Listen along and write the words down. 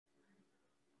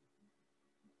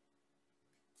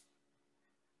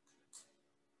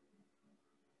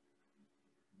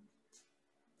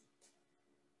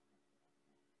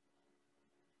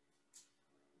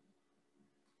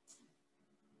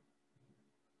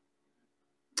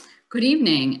Good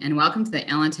evening and welcome to the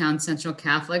Allentown Central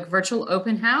Catholic Virtual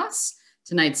Open House.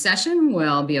 Tonight's session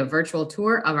will be a virtual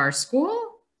tour of our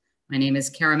school. My name is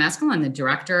Kara Meskel. I'm the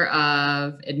Director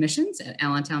of Admissions at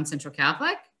Allentown Central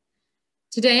Catholic.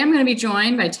 Today I'm going to be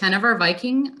joined by 10 of our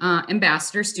Viking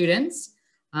ambassador students.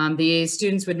 These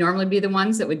students would normally be the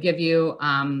ones that would give you,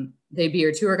 they'd be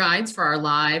your tour guides for our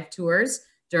live tours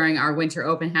during our winter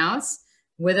open house.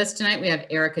 With us tonight we have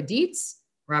Erica Dietz,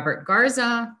 Robert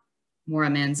Garza, Maura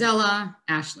Manzella,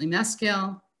 Ashley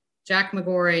Meskill, Jack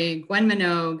McGorry, Gwen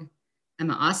Minogue,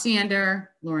 Emma Osiander,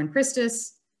 Lauren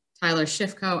Pristis, Tyler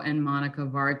Schiffko, and Monica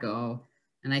Vargo.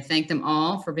 And I thank them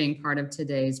all for being part of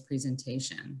today's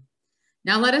presentation.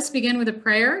 Now let us begin with a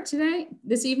prayer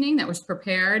this evening that was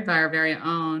prepared by our very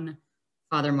own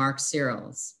Father Mark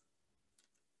Searles.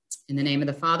 In the name of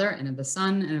the Father, and of the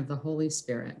Son, and of the Holy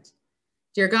Spirit.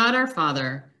 Dear God, our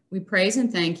Father, we praise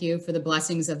and thank you for the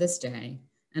blessings of this day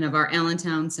and of our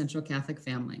Allentown Central Catholic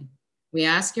family. We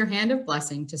ask your hand of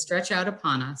blessing to stretch out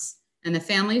upon us and the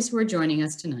families who are joining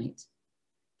us tonight.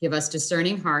 Give us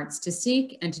discerning hearts to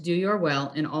seek and to do your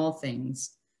will in all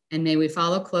things, and may we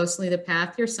follow closely the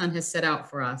path your Son has set out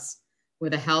for us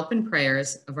with the help and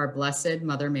prayers of our Blessed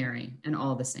Mother Mary and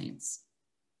all the saints.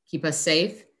 Keep us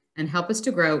safe and help us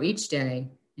to grow each day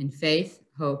in faith,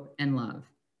 hope, and love.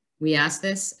 We ask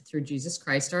this through Jesus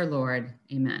Christ our Lord.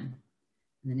 Amen.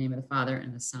 In the name of the Father,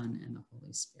 and the Son, and the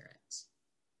Holy Spirit.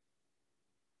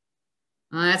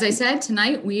 As I said,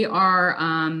 tonight we are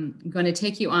going to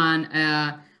take you on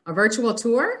a virtual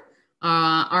tour.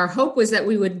 Our hope was that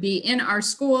we would be in our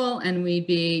school and we'd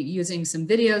be using some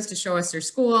videos to show us our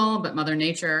school, but Mother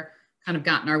Nature kind of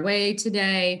got in our way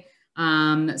today.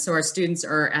 So our students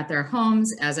are at their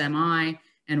homes, as am I,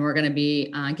 and we're going to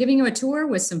be giving you a tour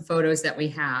with some photos that we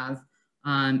have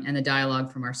and the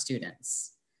dialogue from our students.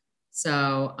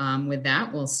 So with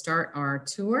that, we'll start our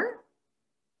tour.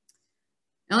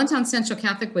 Allentown Central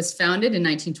Catholic was founded in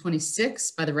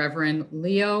 1926 by the Reverend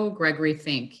Leo Gregory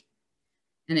Fink.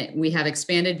 And we have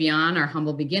expanded beyond our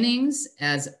humble beginnings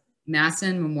as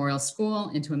Masson Memorial School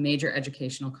into a major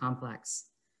educational complex.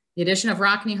 The addition of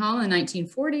Rockney Hall in the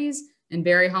 1940s and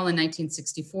Berry Hall in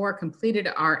 1964 completed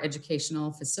our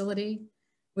educational facility,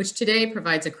 which today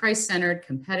provides a Christ-centered,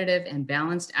 competitive, and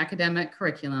balanced academic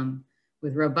curriculum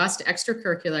with robust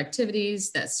extracurricular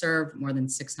activities that serve more than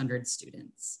 600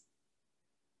 students.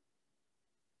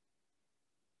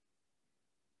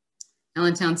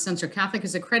 Allentown Central Catholic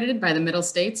is accredited by the Middle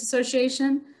States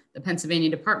Association, the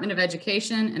Pennsylvania Department of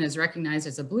Education, and is recognized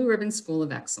as a Blue Ribbon School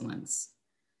of Excellence.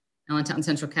 Allentown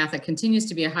Central Catholic continues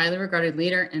to be a highly regarded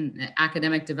leader in the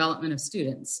academic development of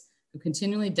students who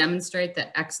continually demonstrate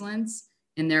that excellence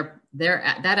in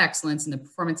that excellence in the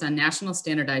performance on national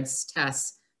standardized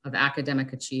tests of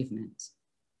academic achievement.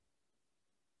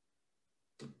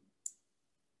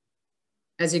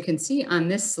 As you can see on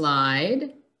this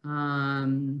slide, let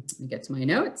me get to my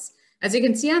notes. As you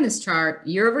can see on this chart,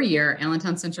 year over year,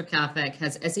 Allentown Central Catholic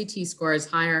has SAT scores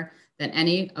higher than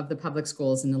any of the public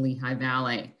schools in the Lehigh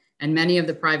Valley, and many of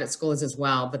the private schools as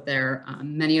well, but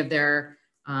many of their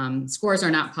scores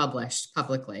are not published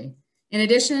publicly. In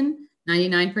addition,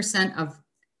 99% of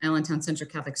Allentown Central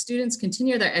Catholic students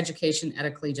continue their education at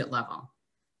a collegiate level.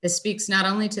 This speaks not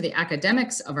only to the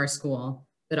academics of our school,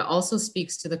 but it also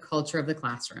speaks to the culture of the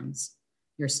classrooms.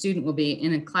 Your student will be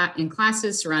in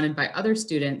classes surrounded by other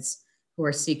students who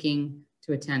are seeking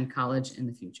to attend college in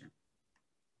the future.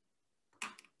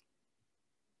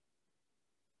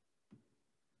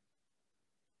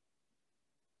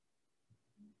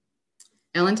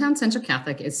 Allentown Central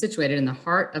Catholic is situated in the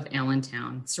heart of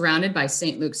Allentown, surrounded by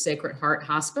St. Luke's Sacred Heart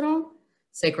Hospital,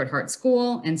 Sacred Heart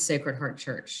School, and Sacred Heart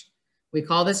Church. We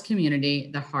call this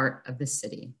community the heart of the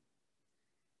city.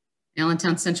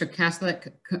 Allentown Central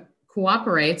Catholic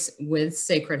cooperates with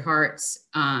Sacred Heart's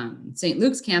St.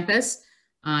 Luke's campus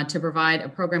to provide a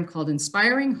program called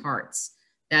Inspiring Hearts.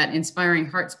 That Inspiring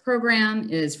Hearts program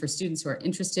is for students who are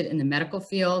interested in the medical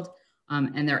field,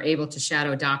 and they're able to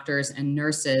shadow doctors and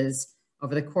nurses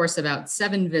over the course of about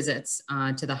 7 visits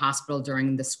to the hospital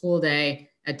during the school day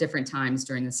at different times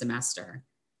during the semester.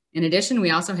 In addition,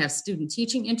 we also have student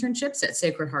teaching internships at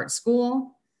Sacred Heart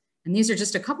School. And these are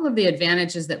just a couple of the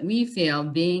advantages that we feel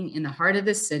being in the heart of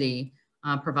the city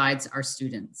provides our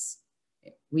students.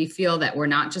 We feel that we're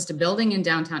not just a building in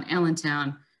downtown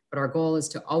Allentown, but our goal is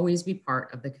to always be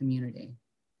part of the community.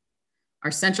 Our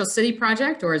Central City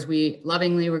Project, or as we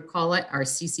lovingly would call it, our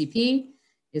CCP,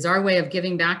 is our way of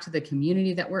giving back to the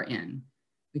community that we're in.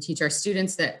 We teach our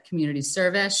students that community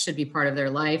service should be part of their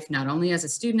life, not only as a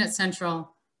student at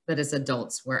Central, but as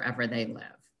adults wherever they live.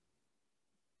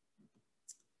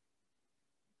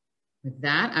 With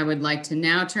that, I would like to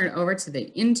now turn over to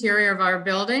the interior of our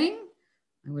building.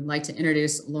 I would like to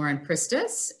introduce Lauren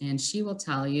Pristis, and she will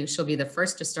tell you, she'll be the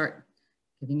first to start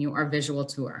giving you our visual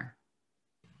tour.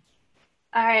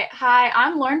 All right, hi,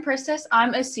 I'm Lauren Pristis.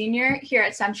 I'm a senior here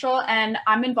at Central, and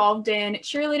I'm involved in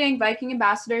cheerleading, Viking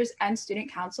ambassadors, and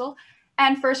student council.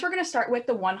 And first, we're going to start with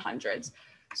the 100s.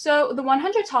 So the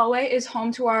 100s hallway is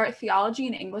home to our theology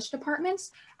and English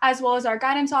departments, as well as our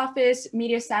guidance office,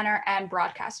 media center, and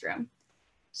broadcast room.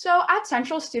 So at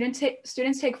Central, students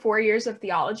take 4 years of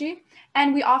theology,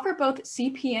 and we offer both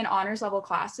CP and honors level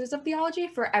classes of theology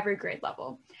for every grade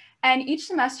level. And each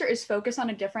semester is focused on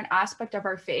a different aspect of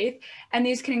our faith, and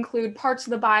these can include parts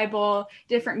of the Bible,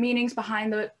 different meanings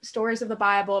behind the stories of the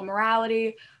Bible,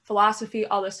 morality, philosophy,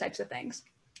 all those types of things.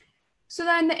 So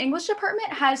then the English department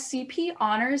has CP,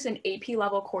 honors, and AP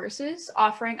level courses,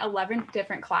 offering 11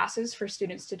 different classes for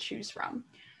students to choose from.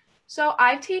 So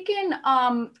I've taken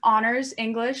honors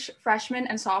English freshman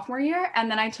and sophomore year, and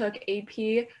then I took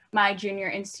AP my junior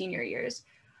and senior years.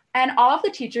 And all of the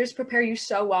teachers prepare you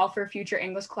so well for future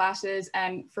English classes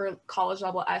and for college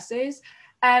level essays.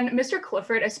 And Mr.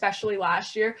 Clifford, especially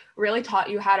last year, really taught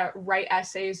you how to write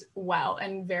essays well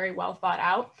and very well thought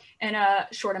out in a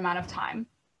short amount of time.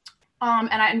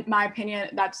 In my opinion,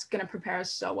 that's going to prepare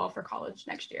us so well for college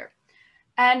next year.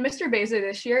 And Mr. Beza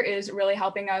this year is really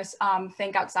helping us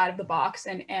think outside of the box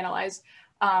and analyze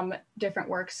different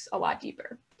works a lot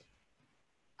deeper.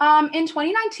 In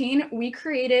 2019, we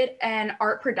created an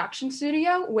art production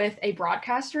studio with a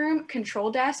broadcast room,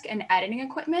 control desk, and editing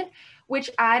equipment,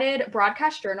 which added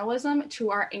broadcast journalism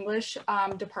to our English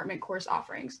department course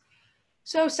offerings.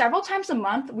 So several times a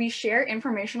month, we share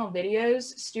informational videos,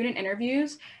 student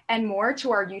interviews, and more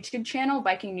to our YouTube channel,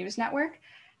 Viking News Network.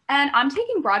 And I'm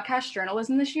taking broadcast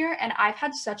journalism this year, and I've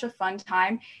had such a fun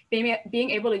time being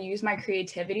able to use my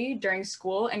creativity during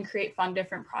school and create fun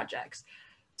different projects.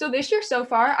 So this year so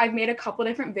far, I've made a couple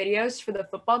different videos for the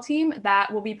football team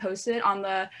that will be posted on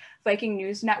the Viking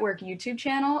News Network YouTube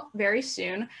channel very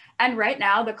soon. And right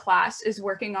now the class is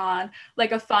working on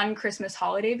like a fun Christmas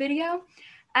holiday video.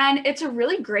 And it's a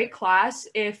really great class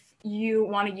if you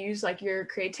want to use like your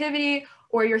creativity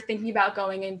or you're thinking about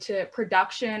going into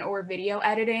production or video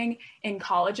editing in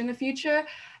college in the future.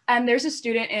 And there's a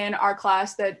student in our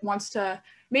class that wants to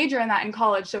major in that in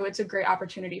college, so it's a great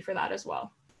opportunity for that as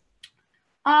well.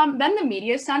 Then the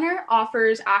Media Center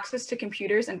offers access to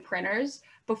computers and printers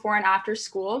before and after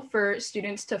school for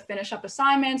students to finish up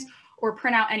assignments or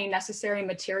print out any necessary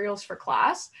materials for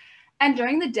class. And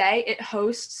during the day, it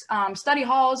hosts study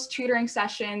halls, tutoring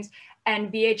sessions,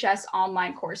 and VHS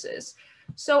online courses.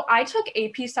 So I took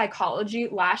AP Psychology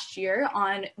last year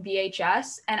on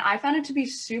VHS, and I found it to be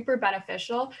super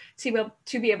beneficial to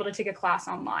be able to take a class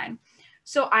online.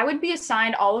 So I would be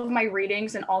assigned all of my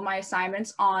readings and all my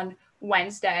assignments on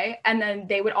Wednesday, and then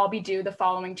they would all be due the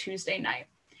following Tuesday night.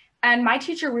 And my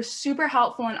teacher was super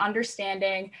helpful and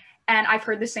understanding, and I've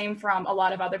heard the same from a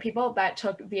lot of other people that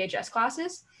took VHS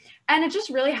classes. And it just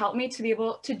really helped me to be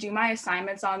able to do my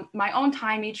assignments on my own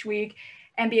time each week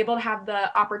and be able to have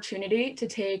the opportunity to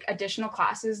take additional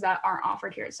classes that aren't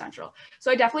offered here at Central.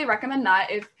 So I definitely recommend that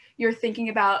if you're thinking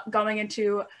about going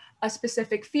into a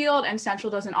specific field and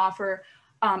Central doesn't offer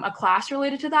a class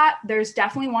related to that, there's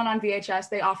definitely one on VHS.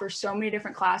 They offer so many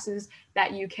different classes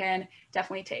that you can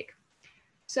definitely take.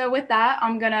 So with that,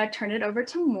 I'm gonna turn it over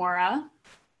to Maura.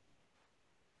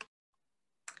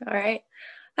 All right.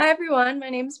 Hi, everyone. My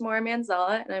name is Maura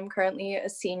Manzella, and I'm currently a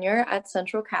senior at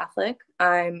Central Catholic.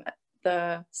 I'm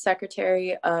the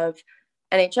secretary of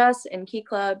NHS and Key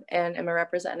Club, and I'm a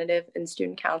representative in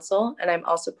Student Council, and I'm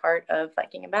also part of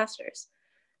Viking Ambassadors.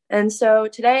 And so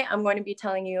today I'm going to be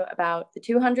telling you about the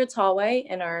 200s hallway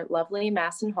in our lovely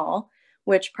Masson Hall,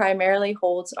 which primarily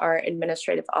holds our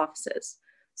administrative offices.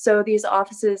 So these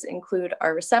offices include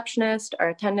our receptionist, our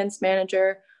attendance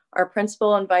manager, our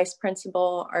principal and vice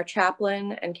principal, our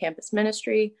chaplain and campus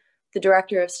ministry, the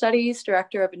director of studies,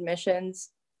 director of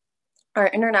admissions, our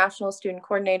international student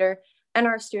coordinator, and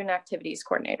our student activities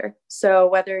coordinator. So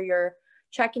whether you're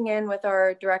checking in with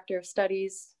our director of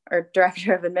studies or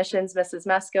director of admissions, Mrs.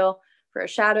 Meskill, for a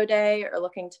shadow day, or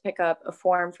looking to pick up a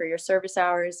form for your service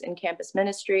hours in campus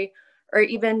ministry, or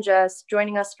even just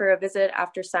joining us for a visit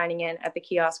after signing in at the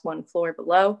kiosk one floor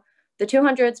below, the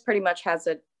 200s pretty much has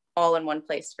it all in one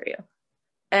place for you.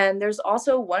 And there's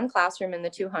also one classroom in the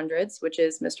 200s, which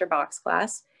is Mr. Bach's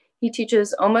class. He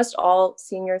teaches almost all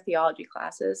senior theology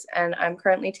classes, and I'm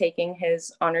currently taking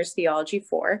his Honors Theology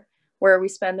 4, where we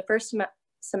spend the first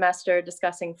semester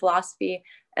discussing philosophy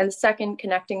and the second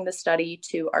connecting the study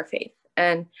to our faith.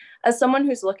 And as someone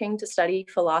who's looking to study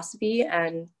philosophy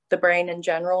and the brain in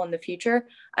general in the future,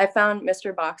 I found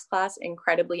Mr. Bach's class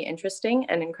incredibly interesting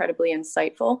and incredibly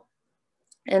insightful.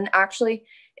 And actually,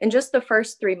 in just the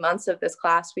first 3 months of this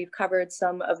class, we've covered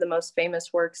some of the most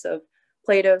famous works of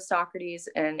Plato, Socrates,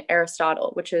 and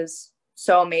Aristotle, which is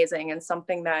so amazing and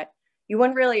something that you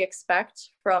wouldn't really expect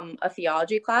from a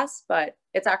theology class, but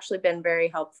it's actually been very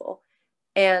helpful.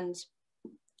 And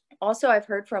also, I've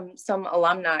heard from some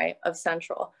alumni of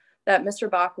Central that Mr.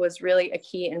 Bach was really a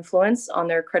key influence on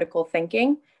their critical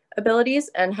thinking abilities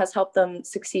and has helped them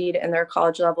succeed in their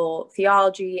college level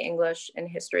theology, English, and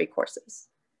history courses.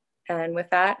 And with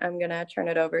that, I'm going to turn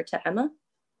it over to Emma.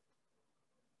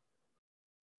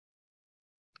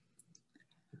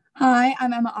 Hi,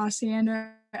 I'm Emma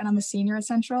Ossiander, and I'm a senior at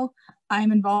Central.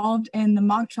 I'm involved in the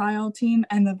mock trial team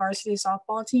and the varsity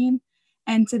softball team.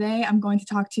 And today I'm going to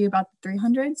talk to you about the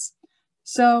 300s.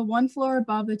 So one floor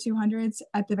above the 200s,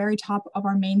 at the very top of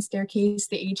our main staircase,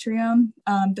 the atrium,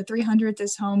 the 300s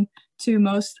is home to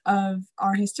most of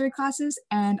our history classes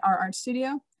and our art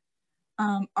studio.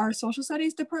 Our social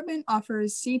studies department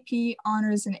offers CP,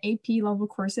 honors, and AP level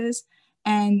courses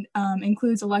and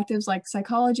includes electives like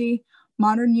psychology,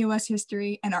 modern US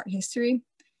history, and art history.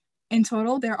 In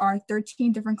total, there are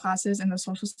 13 different classes in the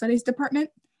social studies department.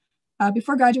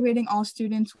 Before graduating, all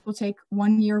students will take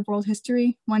 1 year of world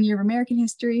history, 1 year of American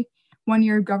history, 1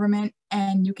 year of government,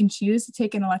 and you can choose to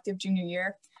take an elective junior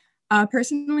year.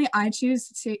 Personally, I chose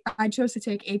to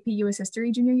take AP US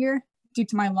history junior year due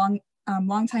to my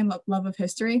long-time love of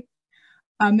history.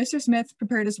 Mr. Smith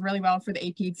prepared us really well for the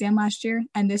AP exam last year,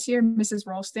 and this year, Mrs.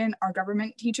 Rolston, our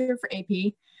government teacher for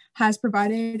AP, has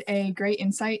provided a great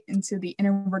insight into the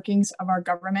inner workings of our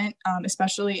government,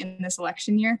 especially in this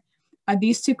election year.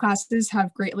 These two classes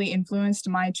have greatly influenced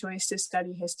my choice to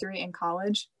study history in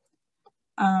college.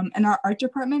 In our art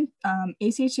department,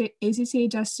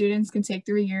 ACCHS students can take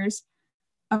 3 years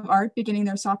of art, beginning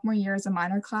their sophomore year as a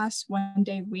minor class, 1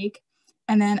 day a week.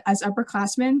 And then as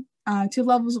upperclassmen, 2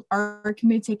 levels of art can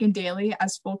be taken daily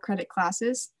as full credit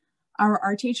classes. Our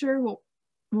art teacher will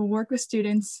work with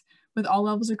students with all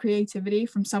levels of creativity,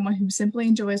 from someone who simply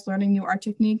enjoys learning new art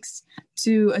techniques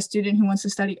to a student who wants to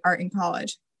study art in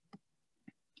college.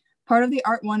 Part of the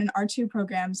Art 1 and Art 2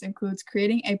 programs includes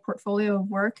creating a portfolio of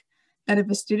work that, if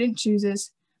a student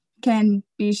chooses, can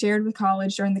be shared with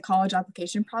college during the college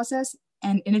application process.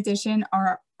 And in addition,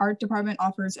 our art department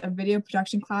offers a video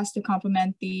production class to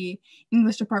complement the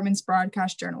English department's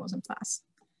broadcast journalism class.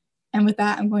 And with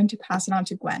that, I'm going to pass it on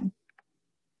to Gwen.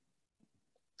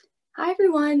 Hi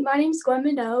everyone, my name is Gwen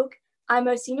Minogue. I'm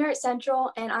a senior at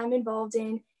Central and I'm involved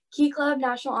in Key Club,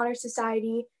 National Honor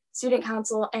Society, Student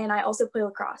Council, and I also play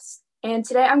lacrosse. And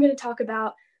today I'm going to talk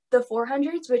about the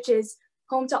 400s, which is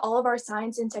home to all of our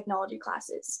science and technology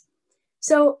classes.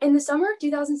 So in the summer of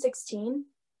 2016,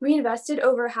 we invested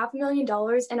over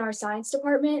 $500,000 in our science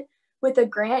department with a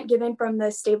grant given from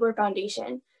the Stabler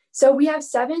Foundation. So we have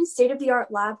 7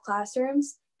 state-of-the-art lab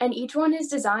classrooms, and each one is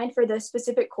designed for the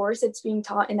specific course that's being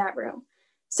taught in that room.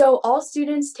 So all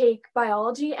students take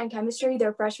biology and chemistry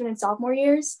their freshman and sophomore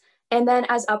years, and then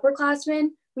as upperclassmen,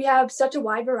 we have such a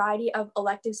wide variety of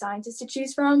elective sciences to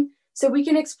choose from, so we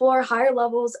can explore higher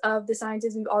levels of the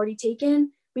sciences we've already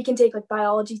taken. We can take like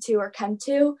biology 2 or chem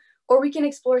 2, or we can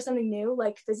explore something new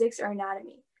like physics or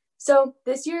anatomy. So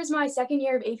this year is my 2nd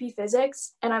year of AP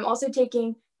Physics, and I'm also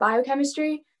taking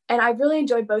biochemistry, and I've really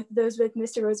enjoyed both of those with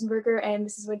Mr. Rosenberger and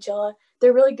Mrs. Winchilla.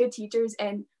 They're really good teachers,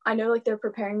 and I know like they're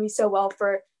preparing me so well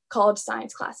for college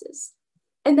science classes.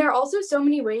 And there are also so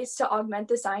many ways to augment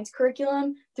the science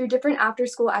curriculum through different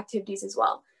after-school activities as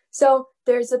well. So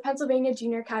there's the Pennsylvania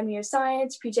Junior Academy of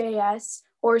Science, PJAS,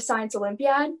 or Science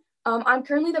Olympiad. I'm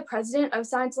currently the president of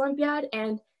Science Olympiad,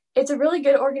 and it's a really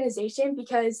good organization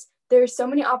because there's so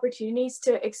many opportunities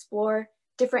to explore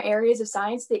different areas of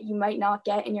science that you might not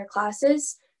get in your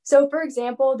classes. So for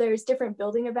example, there's different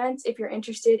building events. If you're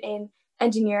interested in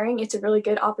engineering, it's a really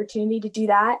good opportunity to do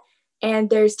that. And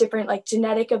there's different like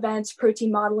genetic events,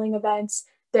 protein modeling events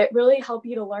that really help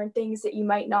you to learn things that you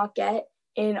might not get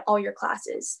in all your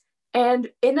classes.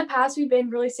 And in the past, we've been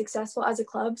really successful as a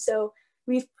club. So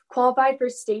we've qualified for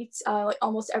states like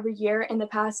almost every year in the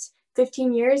past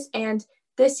 15 years. And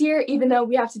this year, even though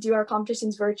we have to do our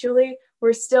competitions virtually,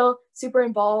 we're still super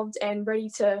involved and ready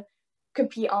to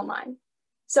compete online.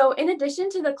 So in addition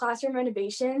to the classroom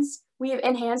renovations, we've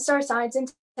enhanced our science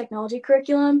and technology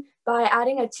curriculum by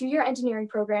adding a 2-year engineering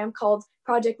program called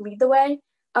Project Lead the Way,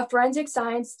 a forensic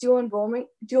science dual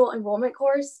enrollment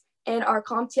course, and our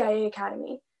CompTIA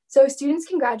Academy. So students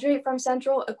can graduate from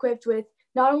Central equipped with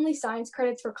not only science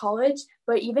credits for college,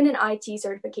 but even an IT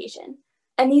certification.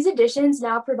 And these editions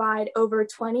now provide over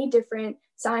 20 different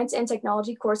science and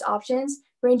technology course options,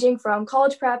 ranging from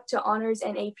college prep to honors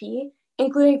and AP,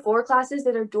 including 4 classes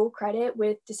that are dual credit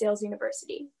with DeSales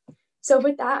University. So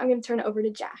with that, I'm going to turn it over to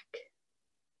Jack.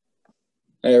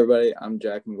 Hey everybody, I'm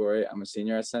Jack McGorry. I'm a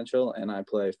senior at Central and I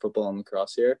play football and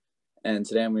lacrosse here. And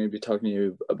today I'm going to be talking to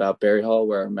you about Berry Hall,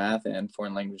 where our math and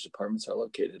foreign language departments are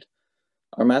located.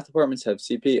 Our math departments have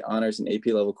CP, honors, and AP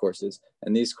level courses,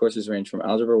 and these courses range from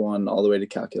Algebra 1 all the way to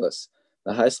Calculus.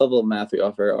 The highest level of math we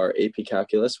offer are AP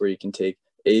Calculus, where you can take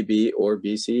AB or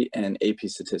BC, and AP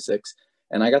Statistics.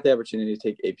 And I got the opportunity to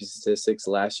take AP Statistics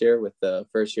last year with the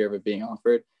first year of it being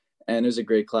offered. And it was a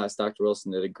great class. Dr.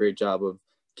 Wilson did a great job of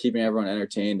keeping everyone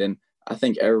entertained. And I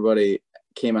think everybody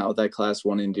came out with that class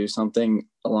wanting to do something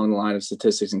along the line of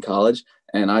statistics in college.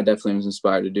 And I definitely was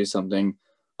inspired to do something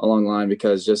along the line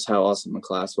because just how awesome the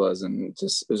class was, and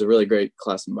just it was a really great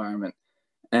class environment.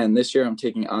 And this year I'm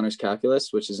taking honors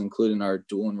calculus, which is included in our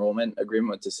dual enrollment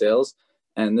agreement with DeSales.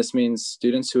 And this means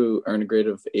students who earn a grade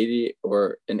of 80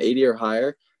 or an 80 or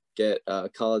higher get a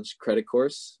college credit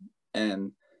course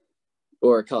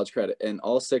or college credit. And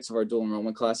all 6 of our dual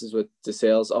enrollment classes with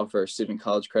DeSales offer student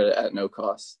college credit at no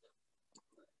cost.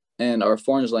 And our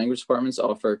foreign language departments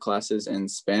offer classes in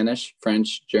Spanish,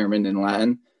 French, German, and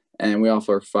Latin. And we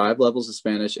offer 5 levels of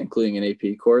Spanish, including an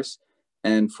AP course,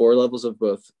 and 4 levels of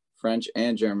both French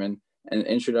and German, and an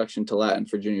introduction to Latin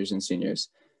for juniors and seniors.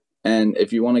 And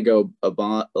if you want to go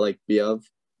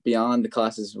beyond the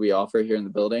classes we offer here in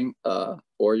the building,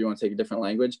 or you want to take a different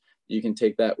language, you can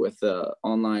take that with the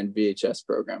online VHS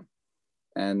program.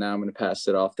 And now I'm going to pass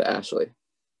it off to Ashley.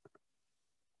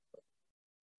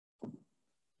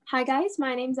 Hi guys,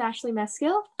 my name is Ashley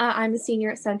Meskill. I'm a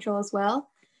senior at Central as well.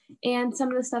 And some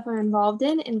of the stuff I'm involved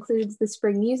in includes the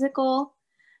Spring Musical,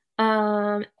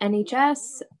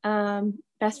 NHS,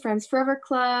 Best Friends Forever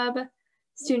Club,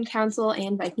 Student Council,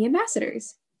 and Viking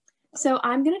Ambassadors. So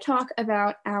I'm going to talk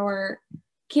about our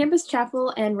campus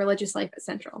chapel and religious life at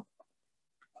Central.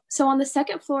 So on the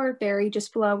 2nd floor of Berry,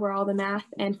 just below where all the math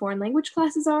and foreign language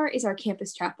classes are, is our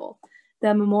campus chapel,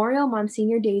 the Memorial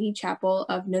Monsignor Dady Chapel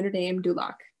of Notre Dame du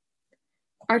Lac.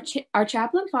 Our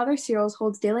chaplain, Father Cyrils,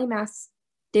 holds daily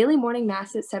morning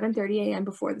mass at 7:30 a.m.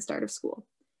 before the start of school.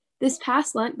 This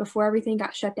past Lent, before everything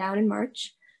got shut down in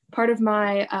March, part of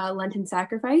my Lenten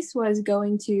sacrifice was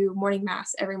going to morning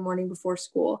mass every morning before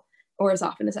school, or as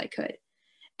often as I could.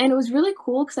 And it was really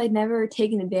cool because I'd never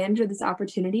taken advantage of this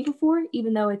opportunity before,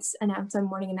 even though it's announced on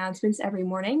morning announcements every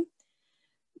morning.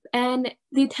 And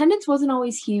the attendance wasn't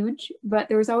always huge, but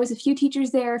there was always a few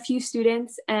teachers there, a few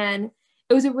students, and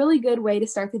it was a really good way to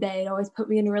start the day. It always put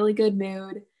me in a really good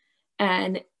mood.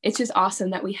 And it's just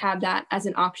awesome that we have that as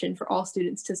an option for all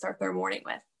students to start their morning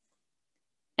with.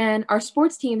 And our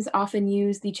sports teams often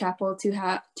use the chapel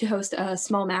to host a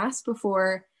small mass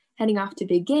before heading off to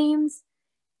big games.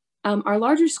 Our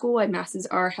larger school-wide masses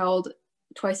are held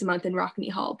twice a month in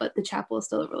Rockne Hall, but the chapel is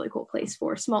still a really cool place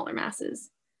for smaller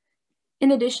masses.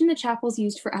 In addition, the chapel is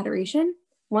used for adoration.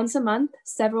 Once a month,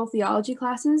 several theology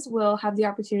classes will have the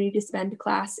opportunity to spend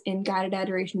class in guided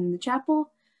adoration in the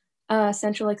chapel.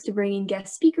 Central likes to bring in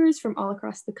guest speakers from all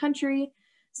across the country.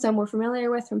 Some we're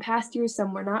familiar with from past years,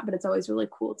 some we're not, but it's always really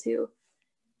cool to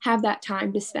have that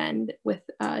time to spend with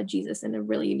Jesus in a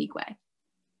really unique way.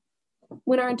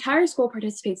 When our entire school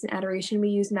participates in adoration, we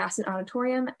use Mass and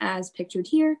Auditorium as pictured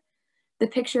here. The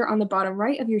picture on the bottom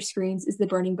right of your screens is the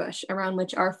burning bush around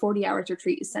which our 40 hours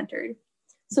retreat is centered.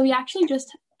 So we actually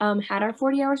just had our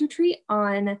 40 hours retreat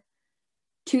on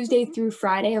Tuesday through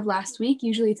Friday of last week.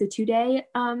 Usually it's a 2-day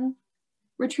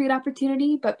retreat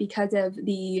opportunity, but because of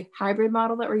the hybrid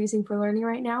model that we're using for learning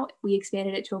right now, we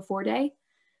expanded it to a 4-day.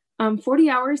 40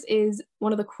 hours is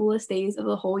one of the coolest days of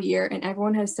the whole year, and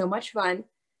everyone has so much fun.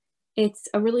 It's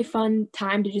a really fun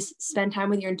time to just spend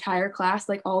time with your entire class,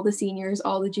 like all the seniors,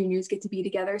 all the juniors get to be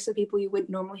together. So people you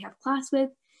wouldn't normally have class with,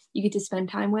 you get to spend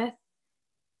time with,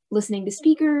 listening to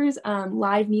speakers,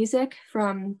 live music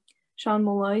from Sean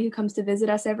Malloy, who comes to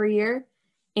visit us every year,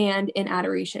 and in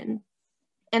adoration.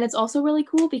 And it's also really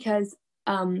cool because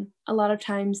a lot of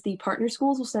times the partner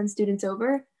schools will send students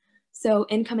over. So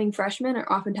incoming freshmen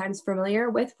are oftentimes familiar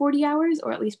with 40 hours,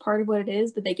 or at least part of what it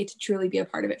is, but they get to truly be a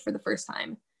part of it for the first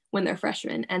time when they're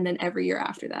freshmen, and then every year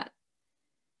after that.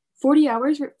 40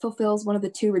 hours fulfills one of the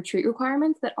 2 retreat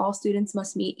requirements that all students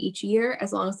must meet each year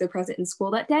as long as they're present in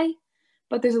school that day.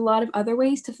 But there's a lot of other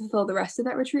ways to fulfill the rest of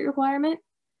that retreat requirement.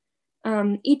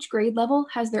 Each grade level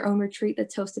has their own retreat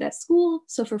that's hosted at school.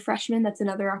 So for freshmen, that's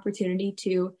another opportunity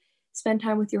to spend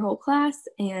time with your whole class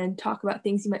and talk about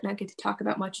things you might not get to talk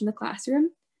about much in the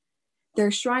classroom. There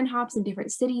are shrine hops in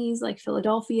different cities like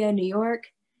Philadelphia, New York,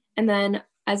 and then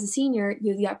as a senior, you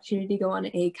have the opportunity to go on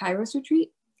a Kairos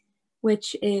retreat,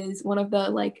 which is one of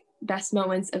the best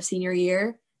moments of senior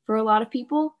year for a lot of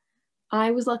people.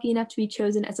 I was lucky enough to be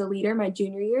chosen as a leader my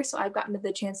junior year, so I've gotten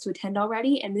the chance to attend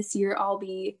already, and this year I'll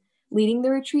be leading the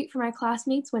retreat for my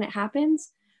classmates when it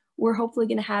happens. We're hopefully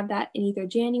going to have that in either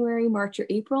January, March, or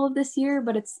April of this year,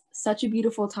 but it's such a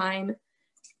beautiful time,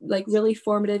 really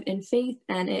formative in faith,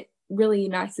 and it really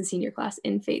unites the senior class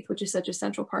in faith, which is such a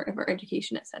central part of our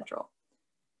education at Central.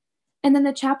 And then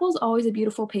the chapel is always a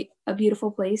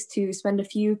beautiful place to spend a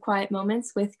few quiet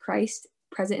moments with Christ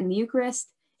present in the Eucharist.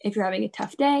 If you're having a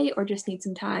tough day or just need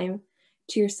some time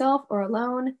to yourself or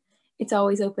alone, it's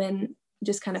always open,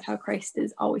 just kind of how Christ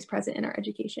is always present in our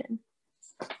education.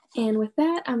 And with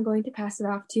that, I'm going to pass it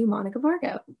off to Monica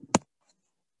Vargo.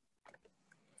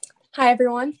 Hi,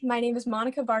 everyone. My name is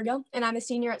Monica Vargo, and I'm a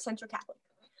senior at Central Catholic.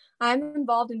 I'm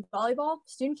involved in volleyball,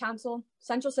 student council,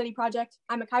 Central City Project.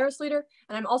 I'm a Kairos leader,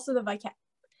 and I'm also the Vice Cap.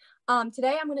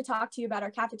 Today, I'm going to talk to you about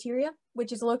our cafeteria,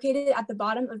 which is located at the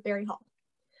bottom of Berry Hall.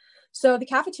 So the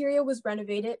cafeteria was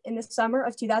renovated in the summer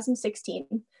of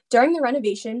 2016. During the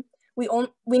renovation, we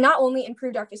not only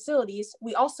improved our facilities,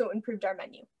 we also improved our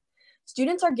menu.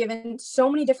 Students are given so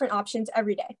many different options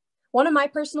every day. One of my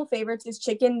personal favorites is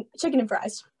chicken and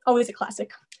fries, always a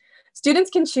classic. Students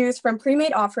can choose from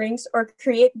pre-made offerings or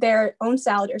create their own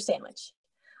salad or sandwich.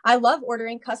 I love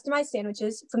ordering customized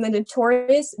sandwiches from the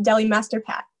notorious Deli Master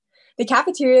Pat. The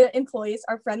cafeteria employees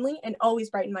are friendly and always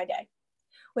brighten my day.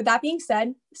 With that being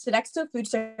said, Sodexo Food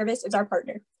Service is our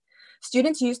partner.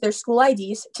 Students use their school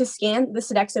IDs to scan the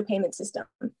Sodexo payment system,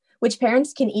 which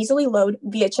parents can easily load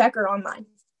via check or online.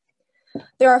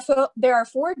 There are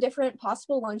 4 different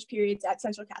possible lunch periods at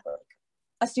Central Catholic.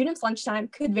 A student's lunchtime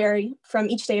could vary from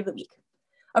each day of the week,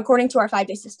 according to our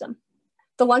 5-day system.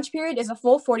 The lunch period is a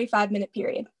full 45-minute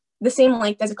period, the same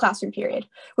length as a classroom period,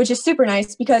 which is super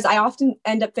nice because I often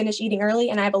end up eating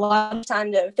early and I have a lot of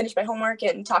time to finish my homework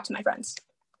and talk to my friends.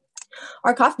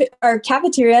 Our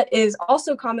cafeteria is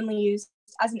also commonly used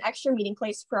as an extra meeting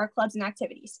place for our clubs and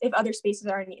activities if other spaces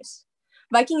are in use.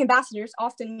 Viking ambassadors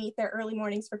often meet there early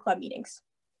mornings for club meetings.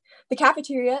 The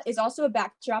cafeteria is also a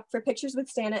backdrop for Pictures with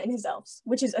Santa and His Elves,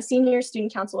 which is a senior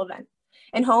student council event,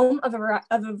 and home of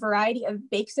a variety of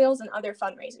bake sales and other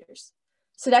fundraisers.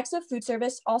 Sodexo Food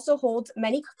Service also holds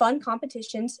many fun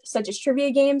competitions such as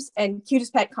trivia games and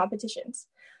cutest pet competitions,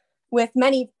 with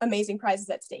many amazing prizes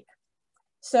at stake.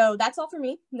 So that's all for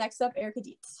me. Next up, Erica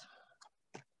Dietz.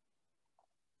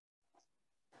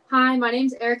 Hi, my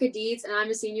name's Erica Dietz, and I'm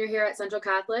a senior here at Central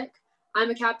Catholic. I'm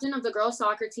a captain of the girls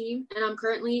soccer team, and I'm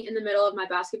currently in the middle of my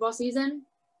basketball season.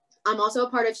 I'm also a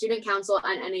part of student council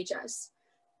at NHS.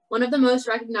 One of the most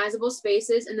recognizable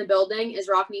spaces in the building is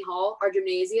Rockne Hall, our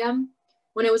gymnasium.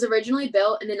 When it was originally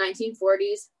built in the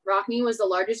 1940s, Rockne was the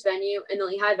largest venue in the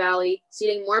Lehigh Valley,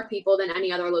 seating more people than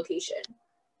any other location.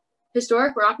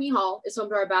 Historic Rockne Hall is home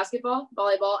to our basketball,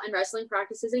 volleyball, and wrestling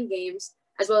practices and games,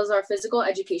 as well as our physical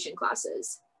education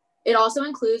classes. It also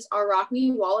includes our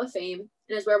Rockne Wall of Fame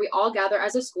and is where we all gather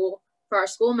as a school for our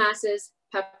school masses,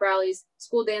 pep rallies,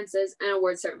 school dances, and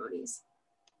award ceremonies.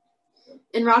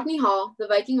 In Rockne Hall, the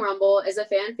Viking Rumble is a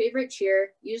fan favorite cheer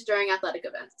used during athletic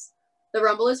events. The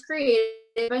Rumble is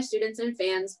created by students and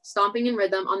fans stomping in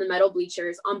rhythm on the metal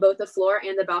bleachers on both the floor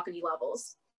and the balcony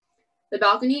levels. The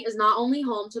balcony is not only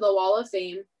home to the Wall of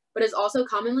Fame, but is also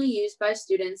commonly used by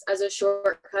students as a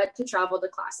shortcut to travel to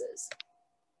classes.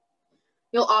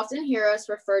 You'll often hear us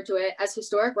refer to it as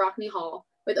Historic Rockne Hall,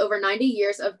 with over 90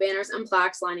 years of banners and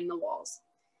plaques lining the walls.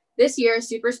 This year is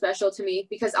super special to me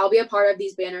because I'll be a part of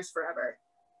these banners forever.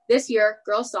 This year,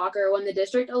 girls soccer won the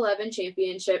District 11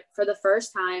 championship for the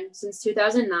first time since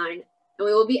 2009, and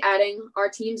we will be adding our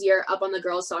team's year up on the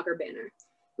girls soccer banner.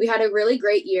 We had a really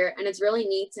great year, and it's really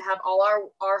neat to have all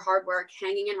our hard work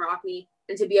hanging in Rockne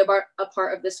and to be a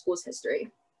part of the school's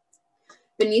history.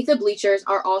 Beneath the bleachers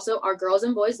are also our girls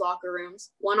and boys locker rooms,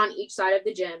 one on each side of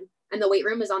the gym, and the weight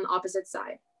room is on the opposite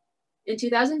side. In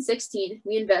 2016,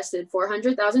 we invested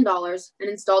 $400,000 and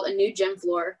installed a new gym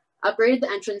floor, upgraded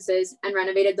the entrances, and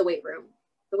renovated the weight room.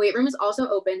 The weight room is also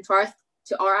open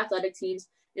to our athletic teams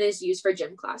and is used for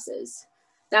gym classes.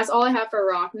 That's all I have for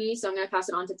Rockne, so I'm going to pass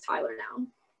it on to Tyler now.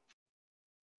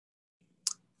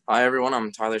 Hi, everyone.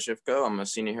 I'm Tyler Shifko. I'm a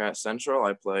senior here at Central.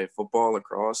 I play football,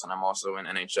 lacrosse, and I'm also in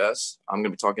NHS. I'm going to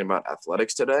be talking about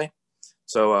athletics today.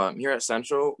 So here at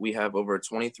Central, we have over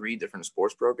 23 different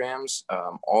sports programs,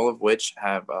 all of which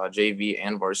have JV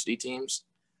and varsity teams.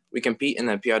 We compete in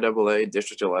the PIAA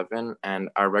District 11, and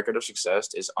our record of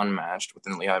success is unmatched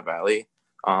within Lehigh Valley.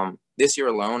 This year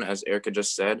alone, as Erica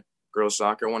just said, girls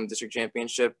soccer won the district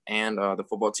championship, and the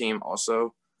football team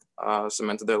also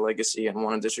cemented their legacy and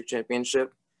won a district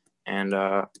championship. And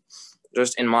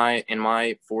just in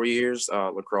my 4 years,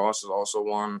 lacrosse has also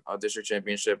won a district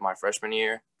championship my freshman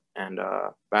year, and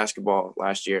basketball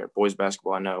last year, boys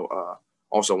basketball, I know,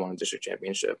 also won a district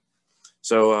championship.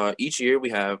 So each year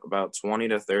we have about 20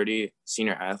 to 30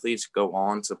 senior athletes go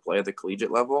on to play at the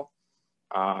collegiate level.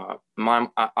 I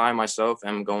myself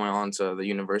am going on to the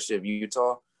University of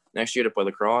Utah next year to play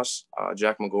lacrosse.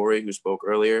 Jack McGorry, who spoke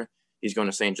earlier, he's going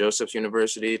to St. Joseph's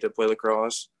University to play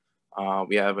lacrosse.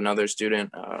 We have another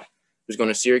student who's going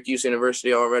to Syracuse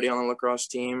University already on the lacrosse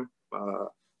team.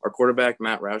 Our quarterback,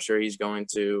 Matt Rauscher, he's going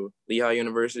to Lehigh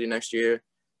University next year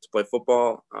to play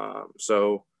football.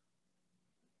 So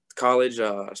college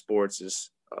sports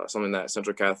is something that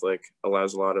Central Catholic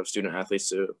allows a lot of student athletes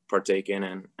to partake in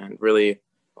and really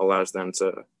allows them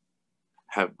to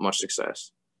have much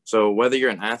success. So whether you're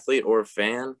an athlete or a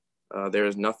fan, there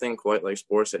is nothing quite like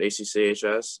sports at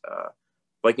ACCHS.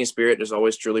 Viking spirit is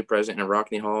always truly present in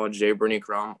Rockney Hall, J. Bernie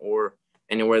Crum, or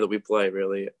anywhere that we play,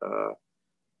 really.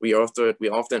 We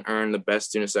often earn the best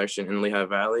student section in Lehigh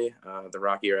Valley, the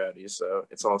Rocky Rowdies. So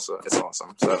it's awesome.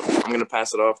 So I'm going to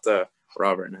pass it off to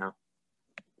Robert now.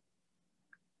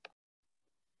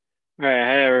 All right,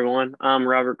 hey everyone. I'm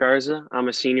Robert Garza. I'm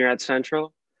a senior at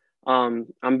Central.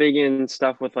 I'm big in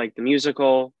stuff with like the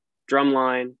musical,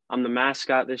 drumline. I'm the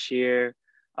mascot this year,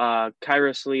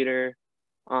 Kairos leader.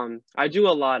 I do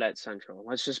a lot at Central.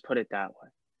 Let's just put it that way.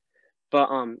 But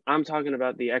I'm talking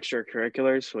about the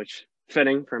extracurriculars, which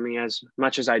fitting for me as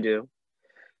much as I do.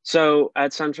 So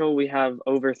at Central, we have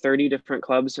over 30 different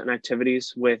clubs and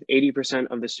activities with 80%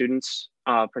 of the students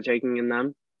partaking in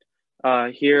them.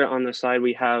 Here on the slide,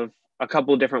 we have a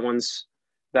couple of different ones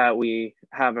that we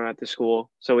have at the school.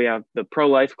 So we have the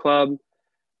Pro-Life Club,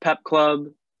 Pep Club,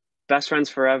 Best Friends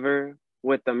Forever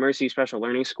with the Mercy Special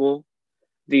Learning School,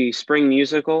 the Spring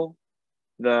Musical,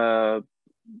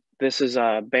 this is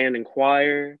a band and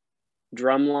choir,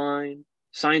 drumline,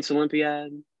 Science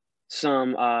Olympiad,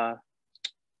 some, oh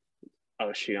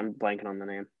shoot, I'm blanking on the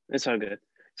name. It's all good.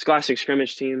 Scholastic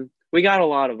Scrimmage Team. We got a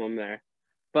lot of them there.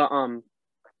 But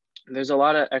there's a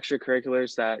lot of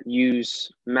extracurriculars that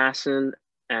use Masson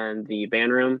and the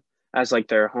band room as like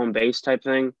their home base type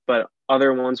thing, but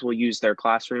other ones will use their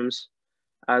classrooms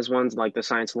as ones, like the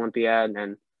Science Olympiad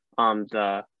and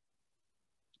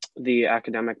the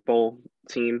Academic Bowl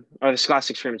team, or the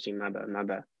Scholastic Scrimmage Team, my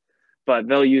bad. But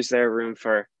they'll use their room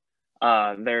for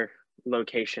their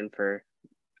location for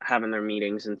having their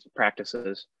meetings and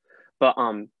practices. But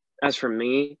as for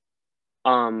me,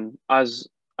 as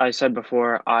I said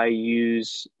before, I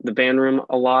use the band room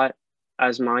a lot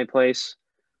as my place.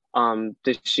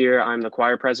 This year, I'm the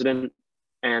choir president,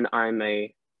 and I'm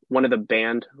one of the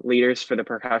band leaders for the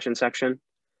percussion section.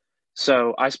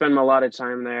 So I spend a lot of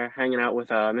time there hanging out with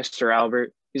Mr.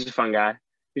 Albert. He's a fun guy.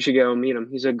 You should go meet him.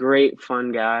 He's a great,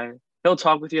 fun guy. He'll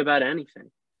talk with you about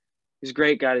anything. He's a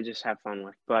great guy to just have fun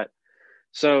with. But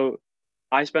so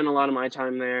I spend a lot of my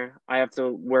time there. I have to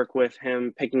work with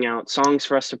him picking out songs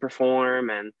for us to perform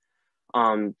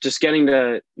and just getting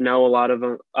to know a lot of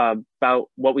about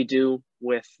what we do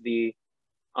with the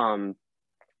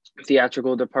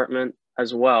theatrical department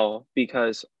as well,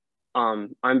 because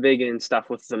I'm big in stuff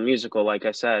with the musical, like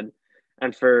I said.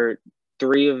 And for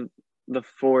 3 of the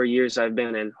 4 years I've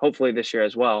been in, hopefully this year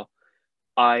as well,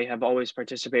 I have always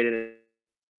participated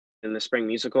in the spring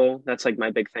musical. That's like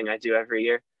my big thing I do every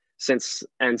year. Since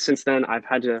then, I've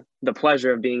had the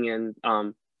pleasure of being in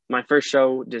my first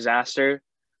show, Disaster,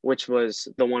 which was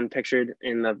the one pictured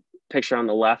in the picture on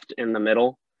the left in the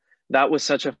middle. That was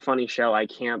such a funny show. I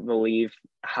can't believe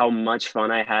how much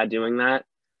fun I had doing that.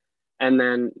 And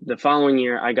then the following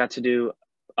year, I got to do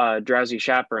Drowsy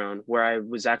Chaperone, where I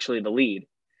was actually the lead.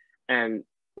 And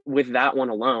with that one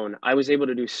alone, I was able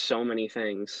to do so many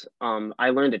things. I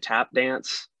learned to tap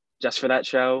dance just for that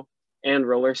show and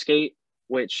roller skate,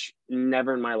 which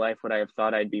never in my life would I have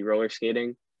thought I'd be roller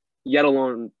skating, yet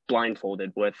alone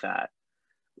blindfolded with that.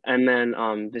 And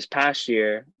then this past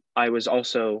year, I was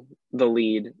also the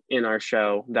lead in our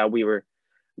show that we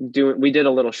did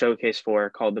a little showcase for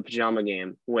called the Pajama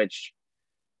Game, which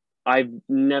I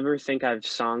never think I've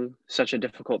sung such a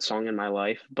difficult song in my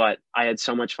life, but I had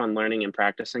so much fun learning and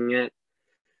practicing it.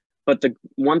 But the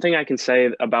one thing I can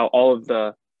say about all of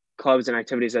the clubs and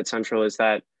activities at Central is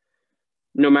that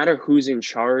no matter who's in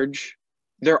charge,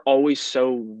 they're always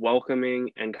so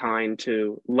welcoming and kind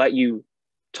to let you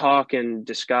talk and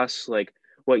discuss like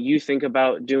what you think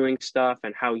about doing stuff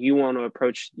and how you want to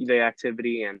approach the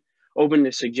activity, and open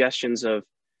to suggestions of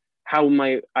how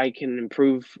I can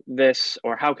improve this,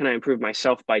 or how can I improve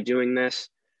myself by doing this.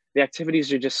 the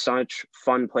activities are just such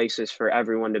fun places for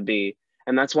everyone to be.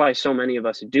 And that's why so many of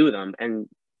us do them, and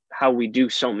how we do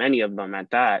so many of them at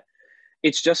that.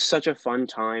 It's just such a fun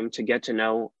time to get to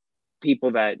know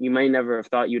people that you may never have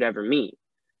thought you'd ever meet.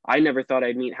 I never thought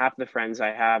I'd meet half the friends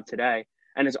I have today.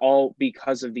 And it's all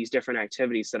because of these different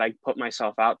activities that I put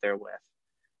myself out there with.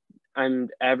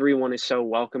 And everyone is so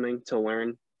welcoming to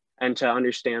learn and to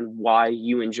understand why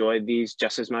you enjoy these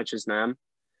just as much as them.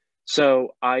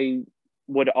 So I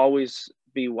would always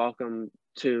be welcome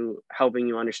to helping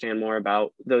you understand more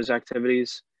about those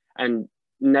activities, and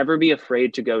never be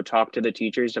afraid to go talk to the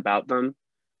teachers about them.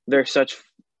 They're such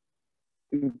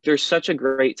a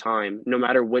great time, no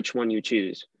matter which one you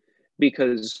choose,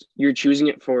 because you're choosing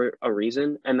it for a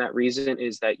reason, and that reason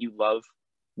is that you love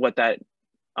what that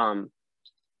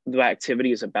the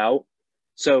activity is about.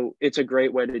 So it's a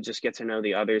great way to just get to know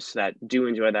the others that do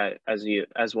enjoy that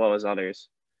as well as others.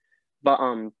 But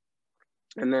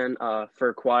and then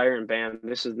for choir and band,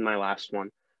 this is my last one.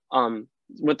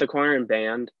 With the choir and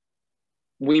band,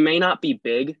 we may not be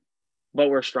big, but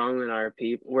we're strong in our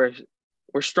people.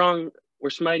 We're strong. We're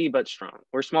smighty but strong.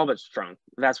 We're small but strong.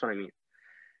 That's what I mean.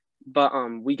 But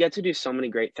we get to do so many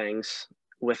great things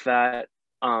with that.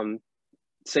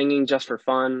 Singing just for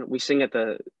fun. We sing at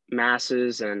the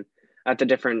masses and at the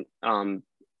different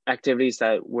activities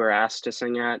that we're asked to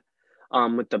sing at.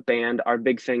 With the band, our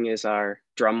big thing is our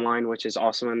drum line, which is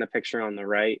also in the picture on the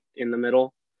right in the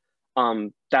middle.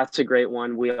 That's a great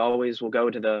one. We always will go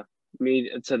to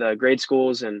the grade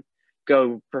schools and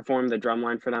go perform the drum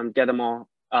line for them, get them all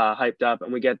hyped up,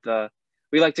 and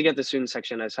we like to get the student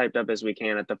section as hyped up as we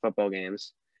can at the football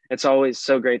games. It's always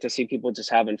so great to see people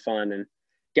just having fun and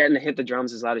getting to hit the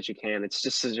drums as loud as you can. It's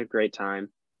just such a great time.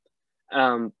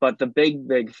 But the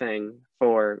big thing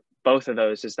for both of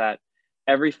those is that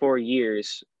every 4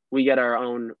 years we get our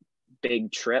own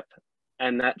big trip,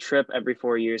 and that trip every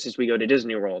 4 years is we go to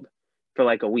Disney World for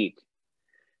like a week.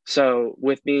 So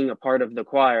with being a part of the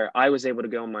choir, I was able to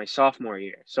go my sophomore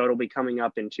year. So it'll be coming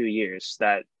up in 2 years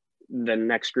that the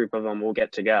next group of them will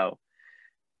get to go.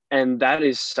 And that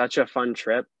is such a fun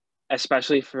trip,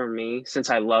 especially for me,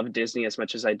 since I love Disney as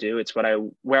much as I do. It's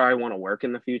where I want to work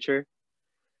in the future.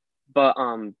 But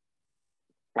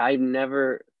I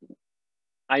never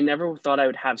thought I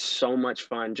would have so much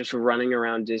fun just running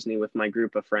around Disney with my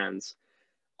group of friends.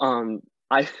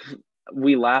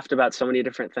 We laughed about so many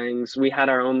different things. We had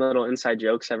our own little inside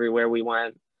jokes everywhere we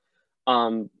went.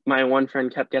 My one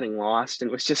friend kept getting lost, and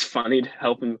it was just funny to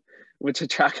help him, to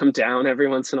track him down every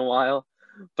once in a while.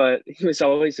 But he was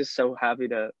always just so happy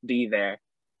to be there,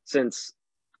 since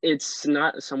it's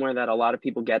not somewhere that a lot of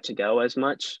people get to go as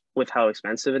much with how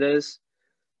expensive it is.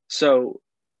 So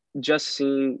just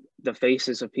seeing the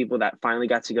faces of people that finally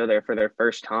got to go there for their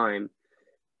first time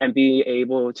and be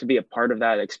able to be a part of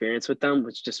that experience with them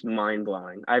was just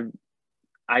mind-blowing.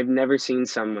 I've never seen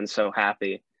someone so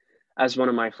happy as one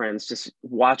of my friends just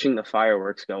watching the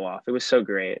fireworks go off. It was so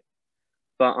great.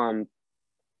 But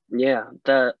yeah,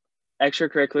 the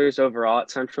extracurriculars overall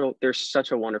at Central, they're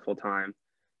such a wonderful time.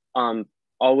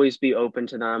 Always be open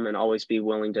to them and always be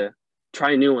willing to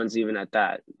try new ones even at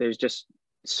that. There's just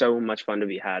so much fun to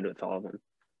be had with all of them.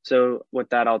 So with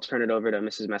that, I'll turn it over to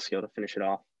Mrs. Meskill to finish it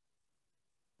off.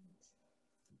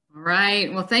 All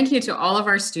right. Well, thank you to all of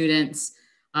our students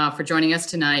for joining us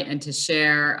tonight and to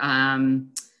share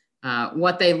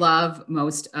what they love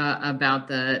most about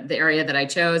the area that I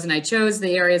chose. And I chose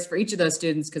the areas for each of those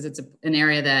students because it's an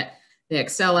area that they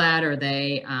excel at, or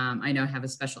they, I know, have a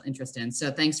special interest in.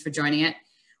 So thanks for joining it.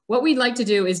 What we'd like to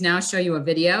do is now show you a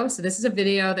video. So this is a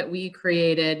video that we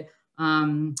created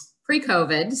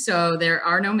pre-COVID, so there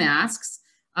are no masks.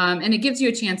 And it gives you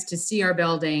a chance to see our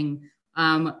building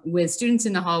with students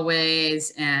in the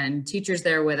hallways and teachers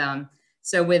there with them.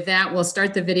 So with that, we'll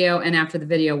start the video, and after the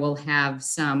video, we'll have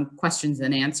some questions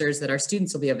and answers that our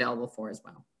students will be available for as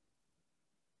well.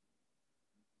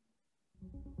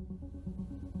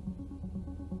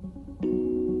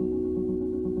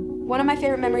 One of my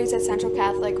favorite memories at Central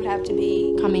Catholic would have to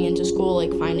be coming into school,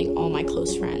 like finding all my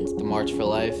close friends. The March for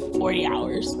Life. 40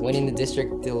 hours. Winning the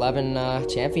District 11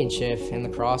 championship in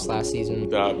lacrosse last season.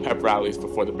 The pep rallies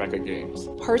before the Becca games.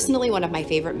 Personally, one of my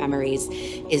favorite memories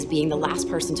is being the last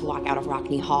person to walk out of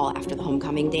Rockney Hall after the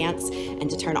homecoming dance and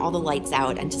to turn all the lights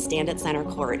out and to stand at center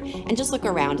court and just look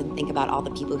around and think about all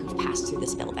the people who've passed through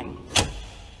this building.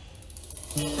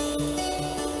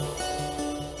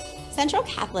 Central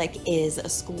Catholic is a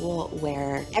school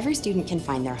where every student can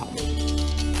find their home.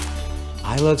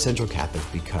 I love Central Catholic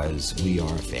because we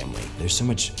are a family. There's so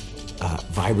much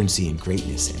vibrancy and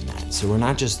greatness in that. So we're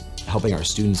not just helping our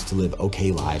students to live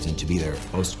okay lives and to be their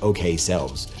most okay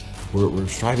selves, We're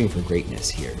striving for greatness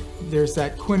here. There's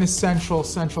that quintessential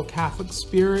Central Catholic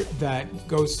spirit that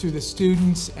goes through the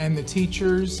students and the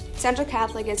teachers. Central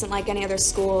Catholic isn't like any other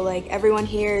school. Like, everyone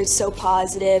here is so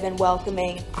positive and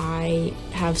welcoming. I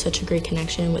have such a great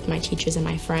connection with my teachers and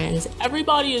my friends.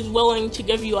 Everybody is willing to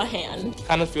give you a hand.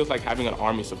 Kind of feels like having an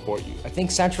army support you. I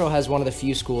think Central has one of the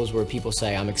few schools where people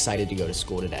say, I'm excited to go to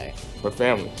school today. We're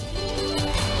family.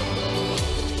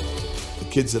 The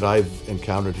kids that I've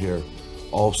encountered here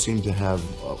all seem to have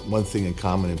one thing in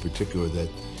common in particular, that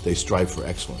they strive for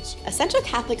excellence. A Central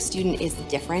Catholic student is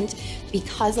different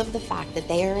because of the fact that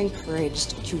they are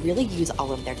encouraged to really use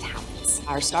all of their talents.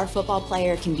 Our star football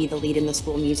player can be the lead in the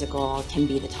school musical, can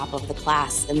be the top of the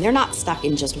class, and they're not stuck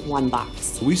in just one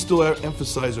box. We still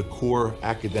emphasize a core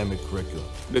academic curriculum.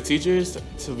 The teachers,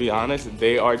 to be honest,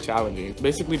 they are challenging.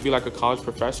 Basically be like a college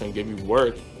professor and give you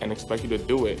work and expect you to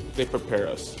do it. They prepare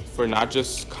us for not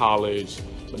just college,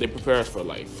 but they prepare us for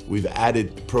life. We've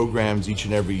added programs each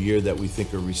and every year that we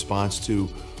think are a response to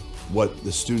what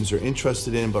the students are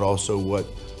interested in, but also what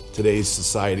today's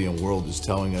society and world is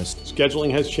telling us.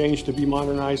 Scheduling has changed to be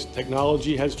modernized,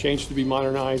 technology has changed to be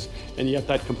modernized, and yet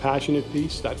that compassionate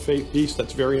piece, that faith piece,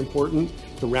 that's very important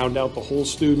to round out the whole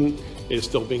student, is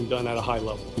still being done at a high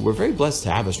level. We're very blessed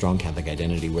to have a strong Catholic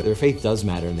identity where their faith does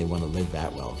matter and they want to live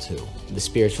that well too. The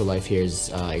spiritual life here is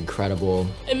incredible.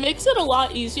 It makes it a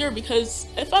lot easier because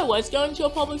if I was going to a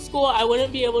public school, I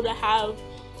wouldn't be able to have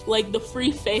like the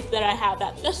free faith that I have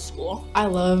at this school. I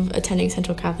love attending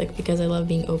Central Catholic because I love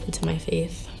being open to my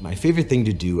faith. My favorite thing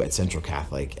to do at Central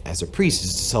Catholic as a priest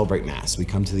is to celebrate Mass. We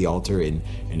come to the altar in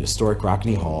historic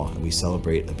Rockney Hall and we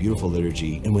celebrate a beautiful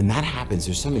liturgy. And when that happens,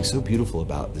 there's something so beautiful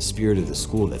about the spirit of the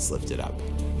school that's lifted up.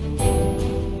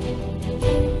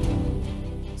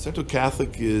 Central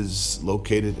Catholic is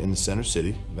located in the center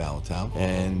city, Allentown,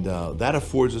 and that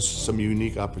affords us some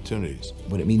unique opportunities.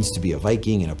 What it means to be a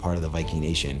Viking and a part of the Viking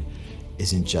Nation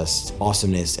isn't just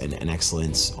awesomeness and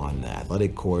excellence on the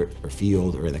athletic court or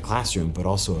field or in the classroom, but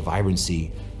also a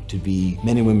vibrancy to be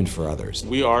men and women for others.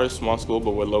 We are a small school,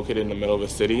 but we're located in the middle of a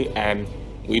city, and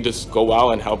we just go out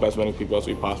and help as many people as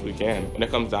we possibly can. When it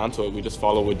comes down to it, we just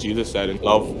follow what Jesus said and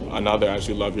love another as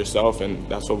you love yourself, and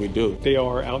that's what we do. They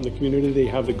are out in the community, they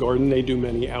have the garden, they do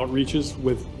many outreaches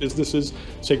with businesses,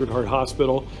 Sacred Heart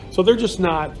Hospital. So they're just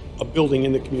not a building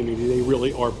in the community, they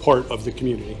really are part of the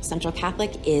community. Central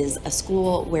Catholic is a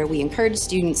school where we encourage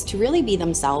students to really be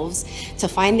themselves, to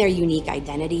find their unique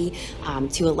identity,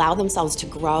 to allow themselves to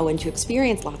grow and to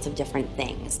experience lots of different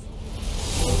things.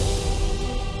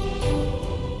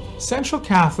 Central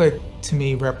Catholic, to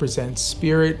me, represents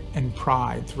spirit and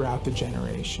pride throughout the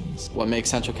generations. What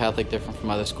makes Central Catholic different from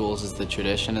other schools is the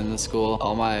tradition in the school.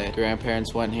 All my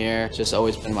grandparents went here. It's just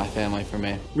always been my family for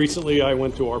me. Recently, I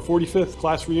went to our 45th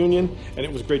class reunion, and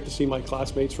it was great to see my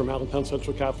classmates from Allentown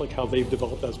Central Catholic, how they've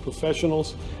developed as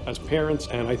professionals, as parents,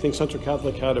 and I think Central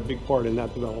Catholic had a big part in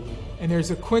that development. And there's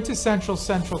a quintessential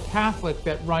Central Catholic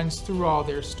that runs through all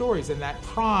their stories, and that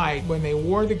pride when they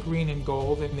wore the green and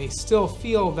gold, and they still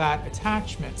feel that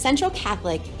attachment. Central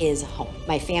Catholic is home.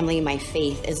 My family, my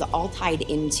faith is all tied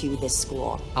into this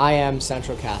school. I am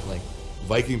Central Catholic.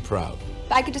 Viking proud.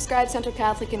 If I could describe Central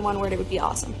Catholic in one word, it would be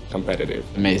awesome. Competitive.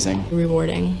 Amazing.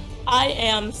 Rewarding. I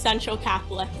am Central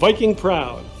Catholic. Viking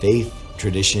proud. Faith,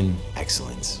 tradition,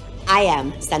 excellence. I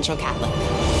am Central Catholic.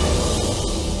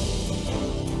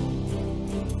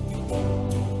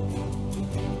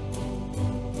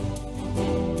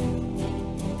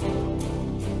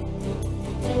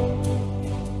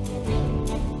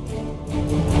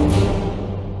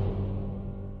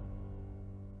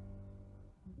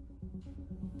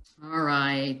 All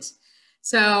right.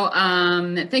 So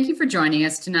thank you for joining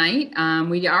us tonight.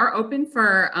 We are open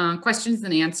for questions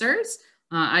and answers.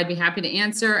 I'd be happy to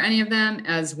answer any of them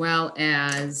as well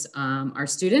as our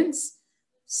students.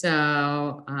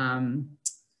 So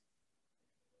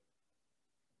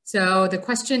the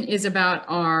question is about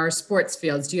our sports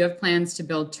fields. Do you have plans to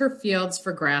build turf fields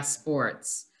for grass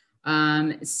sports? We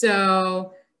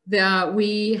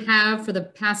have for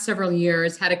the past several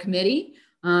years had a committee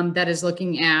that is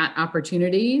looking at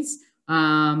opportunities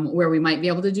where we might be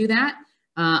able to do that.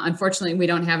 Unfortunately, we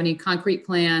don't have any concrete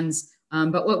plans,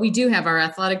 but what we do have, our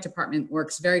athletic department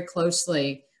works very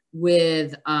closely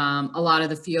with a lot of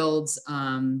the fields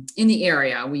in the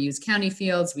area. We use county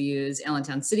fields, we use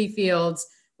Allentown city fields.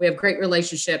 We have great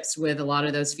relationships with a lot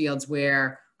of those fields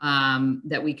where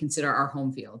that we consider our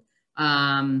home field.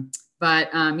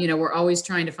 We're always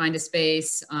trying to find a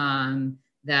space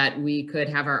that we could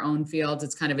have our own fields.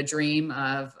 It's kind of a dream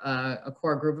of a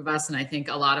core group of us, and I think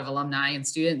a lot of alumni and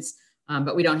students,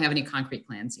 but we don't have any concrete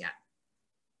plans yet.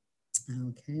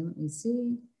 Okay, let me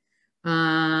see.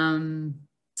 All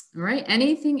right,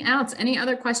 anything else? Any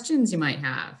other questions you might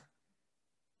have?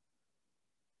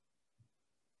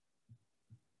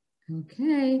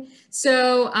 Okay,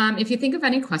 so if you think of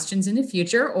any questions in the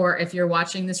future, or if you're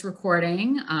watching this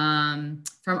recording from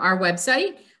our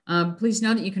website, please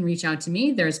know that you can reach out to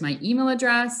me. There's my email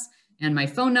address and my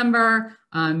phone number.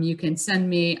 You can send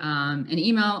me an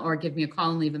email or give me a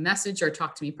call and leave a message or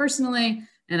talk to me personally.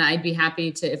 And I'd be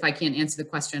happy to, if I can't answer the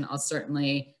question, I'll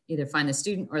certainly either find the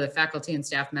student or the faculty and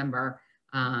staff member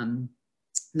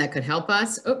that could help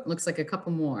us. Oh, looks like a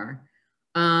couple more.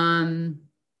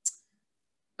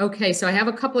 Okay, so I have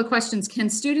a couple of questions. Can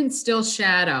students still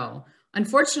shadow?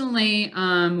 Unfortunately,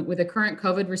 with the current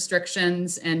COVID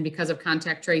restrictions and because of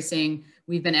contact tracing,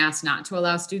 we've been asked not to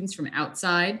allow students from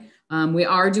outside. We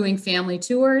are doing family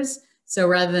tours. So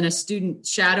rather than a student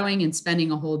shadowing and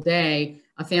spending a whole day,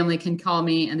 a family can call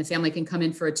me and the family can come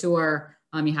in for a tour.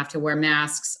 You have to wear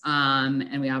masks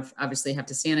and we obviously have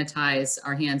to sanitize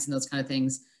our hands and those kind of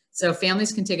things. So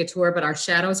families can take a tour, but our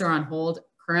shadows are on hold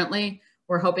currently.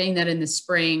 We're hoping that in the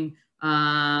spring,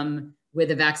 with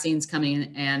the vaccines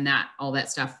coming and all that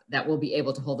stuff, that we'll be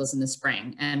able to hold those in the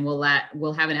spring. And we'll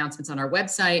have announcements on our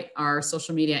website, our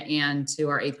social media, and to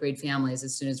our 8th grade families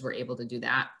as soon as we're able to do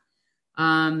that.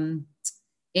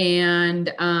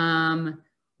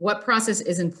 What process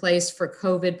is in place for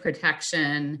COVID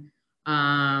protection? With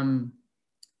our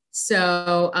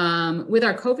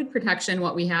COVID protection,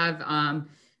 what we have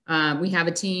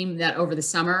a team that over the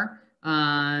summer,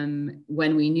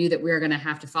 when we knew that we were going to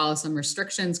have to follow some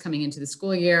restrictions coming into the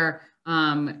school year,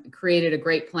 created a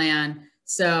great plan.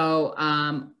 So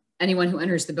anyone who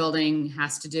enters the building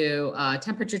has to do a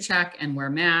temperature check and wear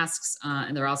masks.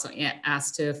 And they're also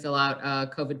asked to fill out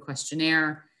a COVID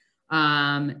questionnaire.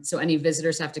 So any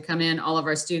visitors have to come in. All of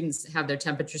our students have their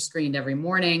temperature screened every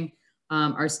morning.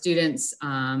 Our students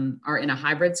are in a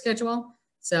hybrid schedule.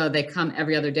 So they come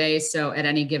every other day. So at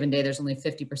any given day, there's only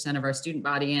 50% of our student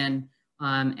body in,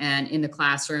 and in the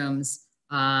classrooms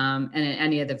and in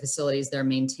any of the facilities, they're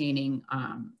maintaining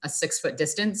a 6-foot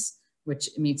distance, which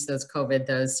meets those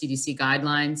CDC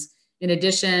guidelines. In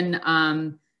addition,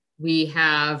 we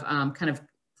have kind of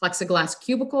plexiglass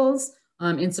cubicles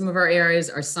in some of our areas,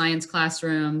 our science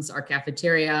classrooms, our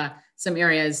cafeteria, some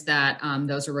areas that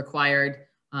those are required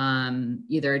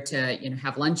either to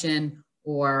have luncheon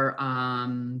or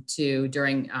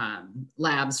during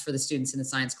labs for the students in the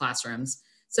science classrooms.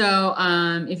 So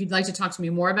if you'd like to talk to me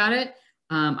more about it,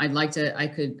 I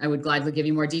would gladly give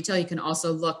you more detail. You can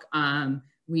also look,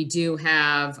 we do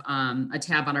have a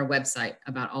tab on our website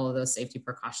about all of those safety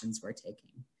precautions we're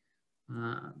taking.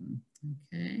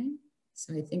 Okay,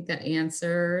 so I think that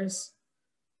answers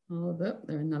all of it.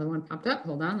 There's another one popped up.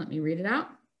 Hold on, let me read it out.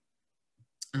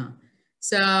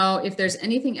 So if there's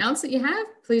anything else that you have,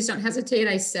 please don't hesitate.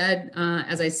 As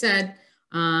I said,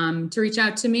 to reach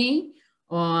out to me.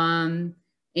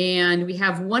 And we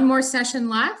have one more session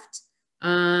left.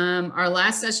 Our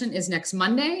last session is next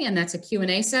Monday, and that's a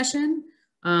Q&A session.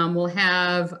 We'll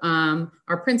have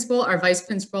our principal, our vice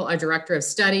principal, our director of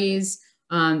studies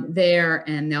there,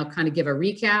 and they'll kind of give a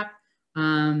recap.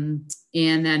 And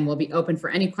then we'll be open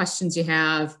for any questions you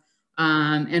have.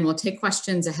 And we'll take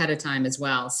questions ahead of time as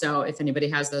well. So if anybody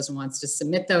has those and wants to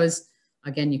submit those,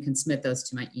 again, you can submit those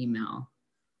to my email.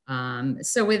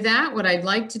 So with that, what I'd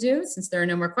like to do, since there are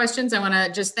no more questions, I want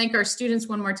to just thank our students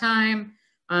one more time.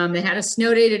 They had a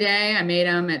snow day today. I made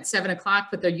them at 7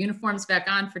 o'clock put their uniforms back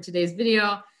on for today's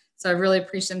video. So I really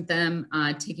appreciate them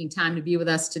taking time to be with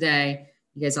us today.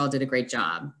 You guys all did a great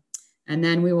job. And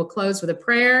then we will close with a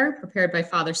prayer prepared by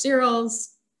Father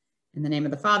Cyril's. In the name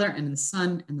of the Father, and of the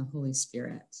Son, and the Holy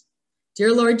Spirit.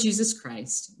 Dear Lord Jesus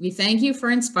Christ, we thank you for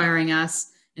inspiring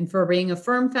us and for being a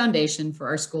firm foundation for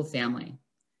our school family.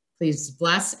 Please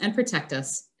bless and protect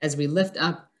us as we lift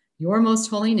up your most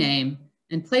holy name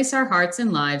and place our hearts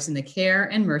and lives in the care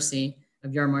and mercy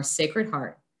of your most sacred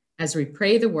heart as we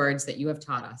pray the words that you have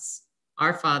taught us.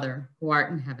 Our Father, who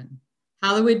art in heaven,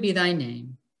 hallowed be thy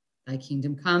name. Thy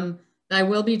kingdom come, thy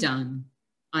will be done,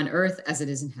 on earth as it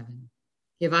is in heaven.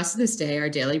 Give us this day our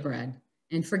daily bread,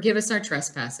 and forgive us our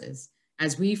trespasses,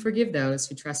 as we forgive those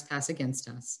who trespass against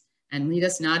us. And lead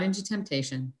us not into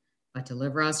temptation, but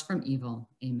deliver us from evil.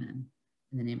 Amen.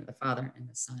 In the name of the Father, and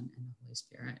the Son, and the Holy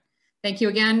Spirit. Thank you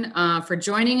again for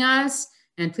joining us.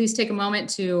 And please take a moment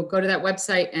to go to that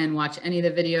website and watch any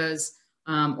of the videos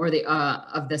or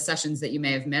of the sessions that you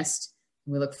may have missed.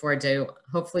 We look forward to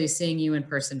hopefully seeing you in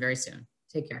person very soon.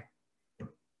 Take care.